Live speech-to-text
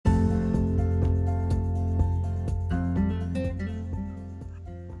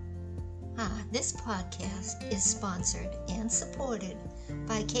This podcast is sponsored and supported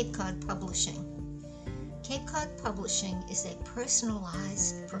by Cape Cod Publishing. Cape Cod Publishing is a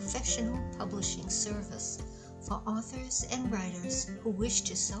personalized professional publishing service for authors and writers who wish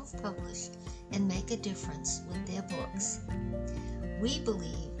to self-publish and make a difference with their books. We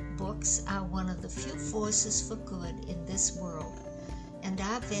believe books are one of the few forces for good in this world, and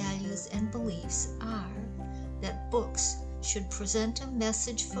our values and beliefs are that books should present a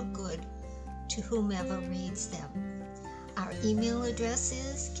message for good to whomever reads them. Our email address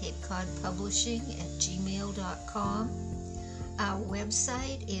is capecodpublishing@gmail.com. Our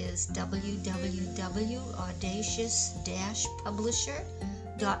website is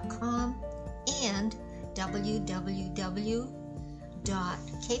www.audacious-publisher.com and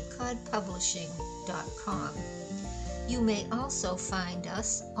www.capecodpublishing.com. You may also find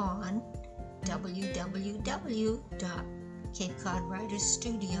us on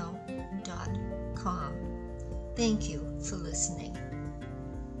www.capecodwritersstudio.com. Thank you for listening.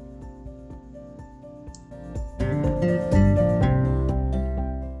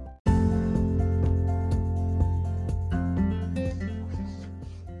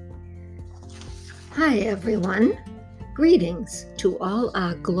 Hi everyone. Greetings to all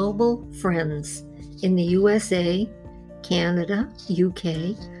our global friends in the USA, Canada,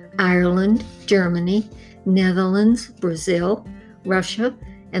 UK, Ireland, Germany, Netherlands, Brazil, Russia,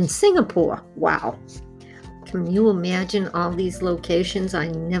 and Singapore. Wow. Can you imagine all these locations? I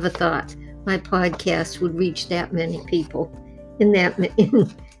never thought my podcast would reach that many people in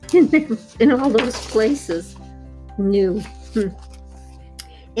all those places. New.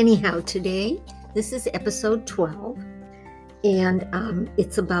 Anyhow, today, this is episode 12, and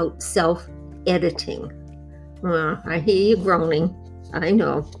it's about self-editing. I hear you groaning. I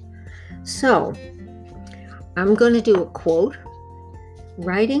know. So, I'm going to do a quote.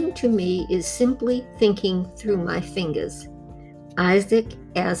 Writing to me is simply thinking through my fingers. Isaac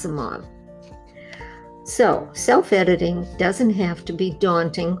Asimov. So, self-editing doesn't have to be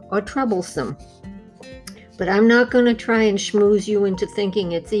daunting or troublesome. But I'm not going to try and schmooze you into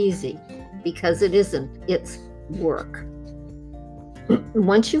thinking it's easy, because it isn't. It's work.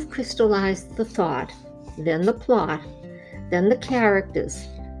 Once you've crystallized the thought, then the plot, then the characters,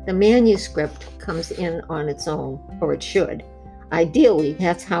 the manuscript comes in on its own, or it should. Ideally,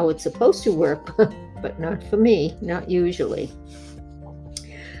 that's how it's supposed to work, but not for me, not usually.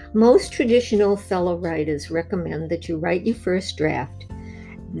 Most traditional fellow writers recommend that you write your first draft,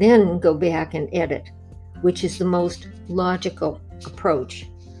 then go back and edit, which is the most logical approach.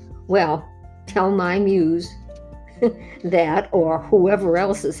 Well, tell my muse that, or whoever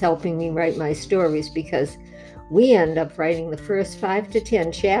else is helping me write my stories, because we end up writing the first 5 to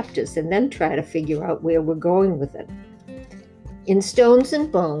 10 chapters and then try to figure out where we're going with it. In Stones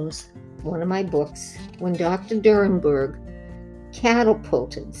and Bones, one of my books, when Dr. Durenberg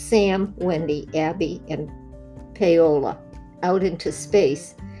catapulted Sam, Wendy, Abby, and Paola out into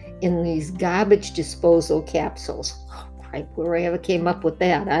space in these garbage disposal capsules. Oh, right, where I ever came up with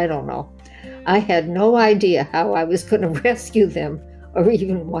that, I don't know. I had no idea how I was going to rescue them, or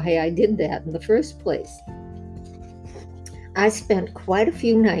even why I did that in the first place. I spent quite a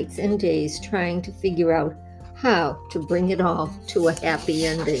few nights and days trying to figure out how to bring it all to a happy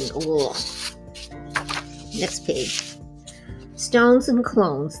ending. Ugh. Next page. Stones and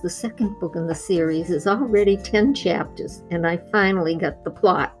Clones, the second book in the series, is already 10 chapters, and I finally got the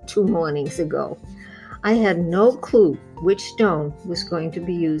plot 2 mornings ago. I had no clue which stone was going to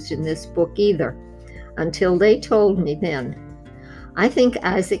be used in this book either, until they told me then. I think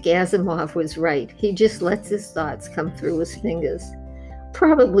Isaac Asimov was right. He just lets his thoughts come through his fingers.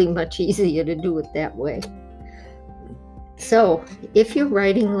 Probably much easier to do it that way. So, if you're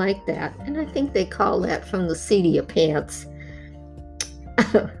writing like that, and I think they call that from the seat of your pants,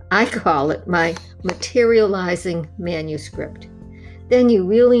 I call it my materializing manuscript, then you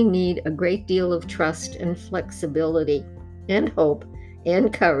really need a great deal of trust and flexibility and hope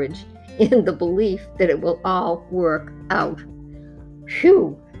and courage in the belief that it will all work out.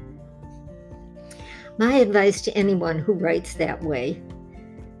 Phew! My advice to anyone who writes that way,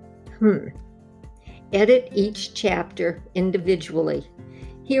 edit each chapter individually.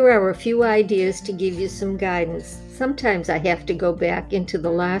 Here are a few ideas to give you some guidance. Sometimes I have to go back into the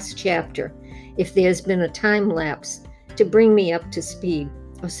last chapter if there's been a time lapse to bring me up to speed,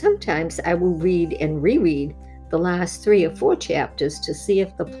 or sometimes I will read and reread the last 3 or 4 chapters to see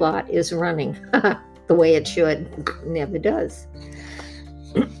if the plot is running the way it should. Never does.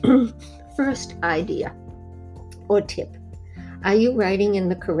 First idea or tip. Are you writing in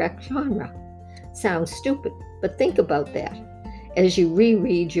the correct genre? Sounds stupid, but think about that. As you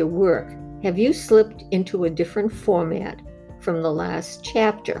reread your work, Have you slipped into a different format from the last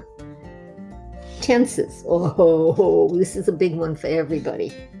chapter? Tenses. Oh, this is a big one for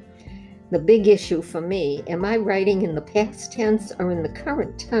everybody. The big issue for me, am I writing in the past tense or in the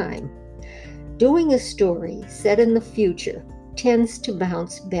current time? Doing a story set in the future tends to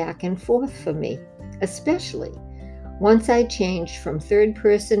bounce back and forth for me, especially once I changed from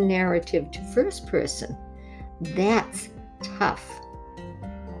third-person narrative to first-person. That's tough.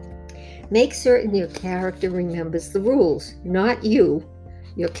 Make certain your character remembers the rules, not you,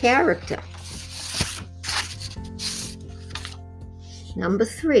 your character. Number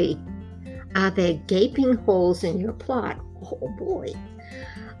 3, are there gaping holes in your plot? Oh boy.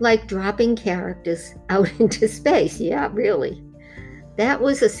 Like dropping characters out into space. Yeah, really. That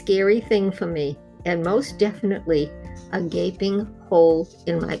was a scary thing for me, and most definitely a gaping hole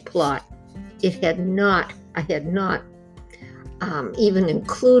in my plot. I had not even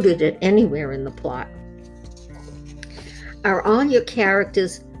included it anywhere in the plot. Are all your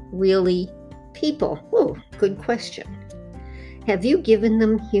characters really people? Oh, good question. Have you given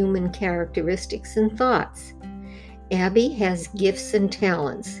them human characteristics and thoughts? Abby has gifts and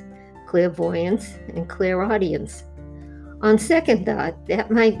talents, clairvoyance and clairaudience. On second thought, that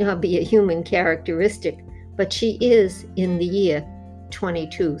might not be a human characteristic, but she is in the year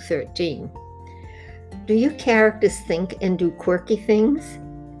 2213. Do your characters think and do quirky things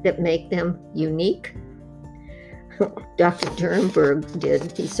that make them unique? Dr. Dernberg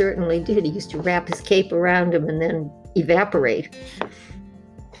did. He certainly did. He used to wrap his cape around him and then evaporate.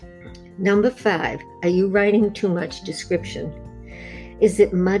 Number 5, are you writing too much description? Is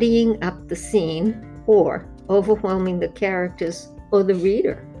it muddying up the scene or overwhelming the characters or the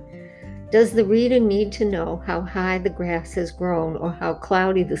reader? Does the reader need to know how high the grass has grown or how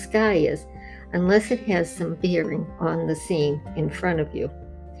cloudy the sky is, unless it has some bearing on the scene in front of you?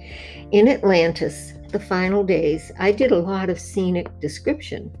 In Atlantis, the final days, I did a lot of scenic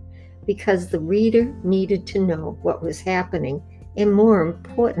description because the reader needed to know what was happening and, more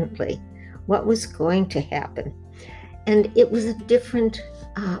importantly, what was going to happen. And it was a different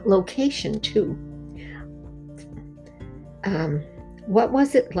location too. What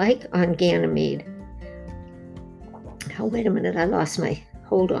was it like on Ganymede? Oh, wait a minute, I lost my,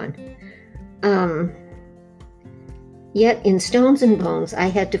 hold on. Yet in Stones and Bones, I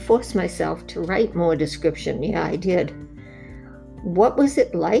had to force myself to write more description. Yeah, I did. What was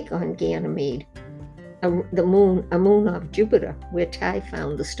it like on Ganymede? A moon of Jupiter, where Ty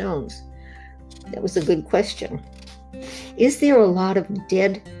found the stones. That was a good question. Is there a lot of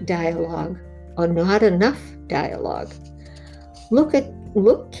dead dialogue or not enough dialogue?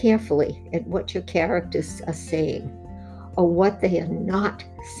 Look carefully at what your characters are saying or what they are not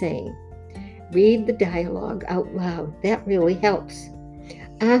saying. Read the dialogue out loud. That really helps.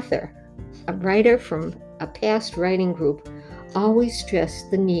 Arthur, a writer from a past writing group, always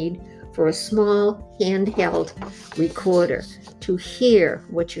stressed the need for a small handheld recorder to hear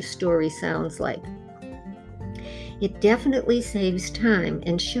what your story sounds like. It definitely saves time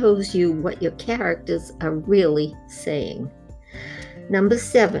and shows you what your characters are really saying. Number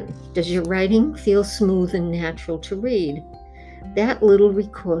 7, does your writing feel smooth and natural to read? That little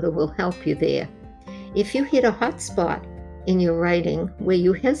recorder will help you there. If you hit a hot spot in your writing where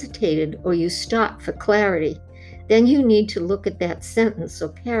you hesitated or you stopped for clarity, then you need to look at that sentence or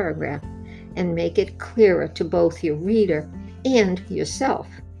paragraph and make it clearer to both your reader and yourself.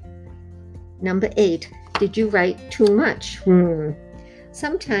 Number 8, did you write too much?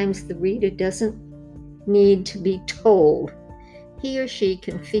 Sometimes the reader doesn't need to be told. He or she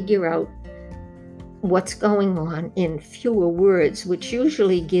can figure out what's going on in fewer words, which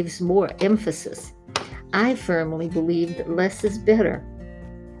usually gives more emphasis. I firmly believe that less is better.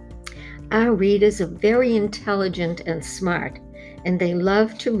 Our readers are very intelligent and smart, and they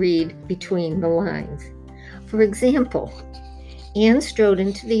love to read between the lines. For example, Anne strode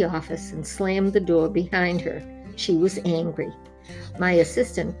into the office and slammed the door behind her. She was angry. My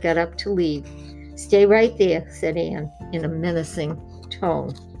assistant got up to leave. "Stay right there," said Anne in a menacing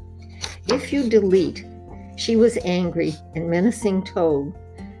tone. If you delete "she was angry" and menacing tone,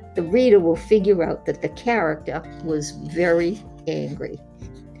 the reader will figure out that the character was very angry.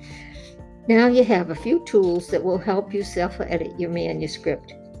 Now you have a few tools that will help you self-edit your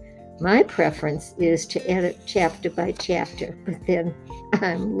manuscript. My preference is to edit chapter by chapter, but then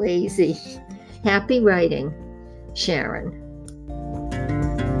I'm lazy. Happy writing, Sharon.